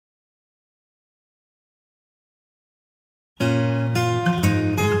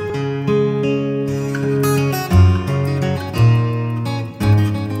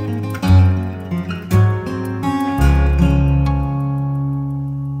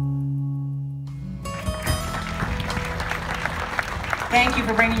Thank you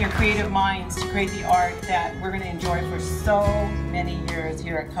for bringing your creative minds to create the art that we're going to enjoy for so many years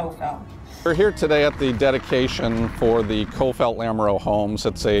here at Coffelt. We're here today at the dedication for the Coffelt-Lamoreaux homes.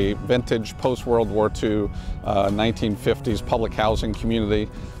 It's a vintage post-World War II 1950s public housing community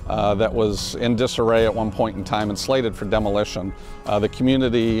that was in disarray at one point in time and slated for demolition. The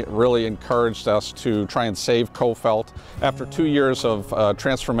community really encouraged us to try and save Coffelt. After 2 years of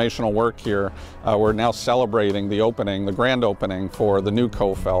transformational work here, we're now celebrating the opening, the grand opening for the new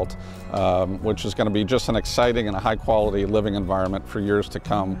Coffelt, which is going to be just an exciting and a high-quality living environment for years to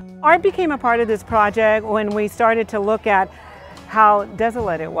come. Art became a part of this project when we started to look at how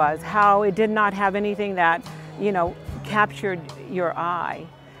desolate it was, how it did not have anything that, you know, captured your eye.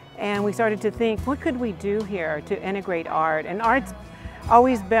 And we started to think, what could we do here to integrate art? And art's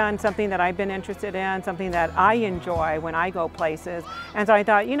always been something that I've been interested in, something that I enjoy when I go places. And so I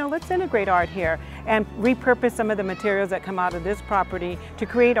thought, you know, let's integrate art here and repurpose some of the materials that come out of this property to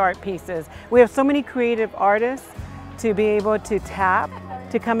create art pieces. We have so many creative artists to be able to tap,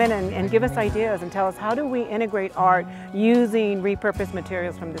 to come in and give us ideas and tell us how do we integrate art using repurposed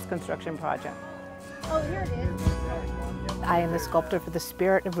materials from this construction project. Oh, here it is. I am the sculptor for the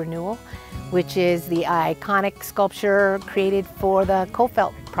Spirit of Renewal, which is the iconic sculpture created for the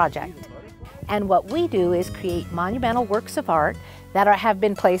Coffelt project. And what we do is create monumental works of art that have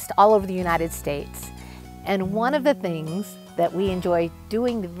been placed all over the United States. And one of the things that we enjoy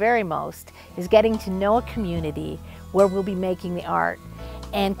doing the very most is getting to know a community where we'll be making the art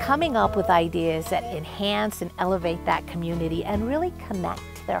and coming up with ideas that enhance and elevate that community and really connect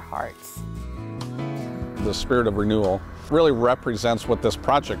their hearts. The Spirit of Renewal really represents what this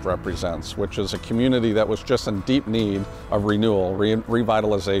project represents, which is a community that was just in deep need of renewal,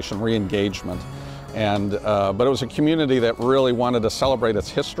 revitalization, re-engagement. But it was a community that really wanted to celebrate its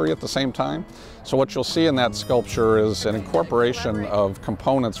history at the same time. So what you'll see in that sculpture is an incorporation of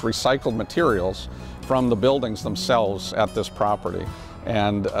components, recycled materials from the buildings themselves at this property,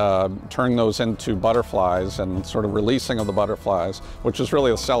 and turning those into butterflies and sort of releasing of the butterflies, which is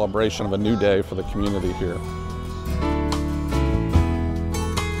really a celebration of a new day for the community here.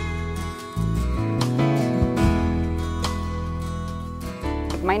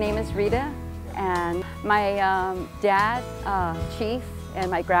 My name is Rita, and my dad, Chief,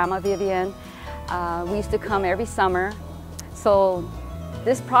 and my grandma, Vivian, we used to come every summer. So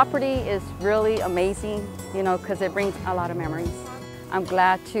this property is really amazing, you know, because it brings a lot of memories. I'm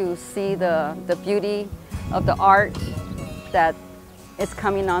glad to see the beauty of the art that is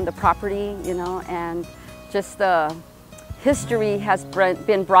coming on the property, you know, and just the history has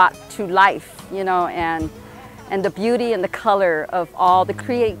been brought to life, you know, and the beauty and the color of all the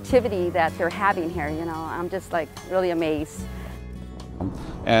creativity that they're having here, you know. I'm just like really amazed.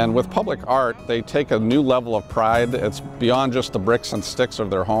 And with public art, they take a new level of pride. It's beyond just the bricks and sticks of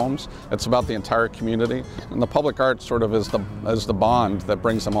their homes. It's about the entire community. And the public art sort of is the bond that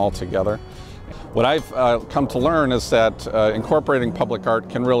brings them all together. What I've come to learn is that incorporating public art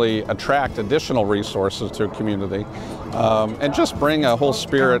can really attract additional resources to a community and just bring a whole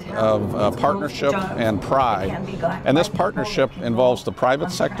spirit of partnership and pride. And this partnership involves the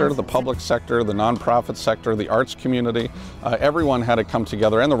private sector, the public sector, the nonprofit sector, the arts community. Everyone had to come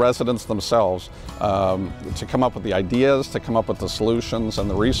together, and the residents themselves, to come up with the ideas, to come up with the solutions and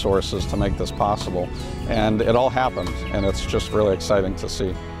the resources to make this possible. And it all happened, and it's just really exciting to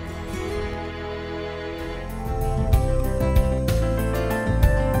see.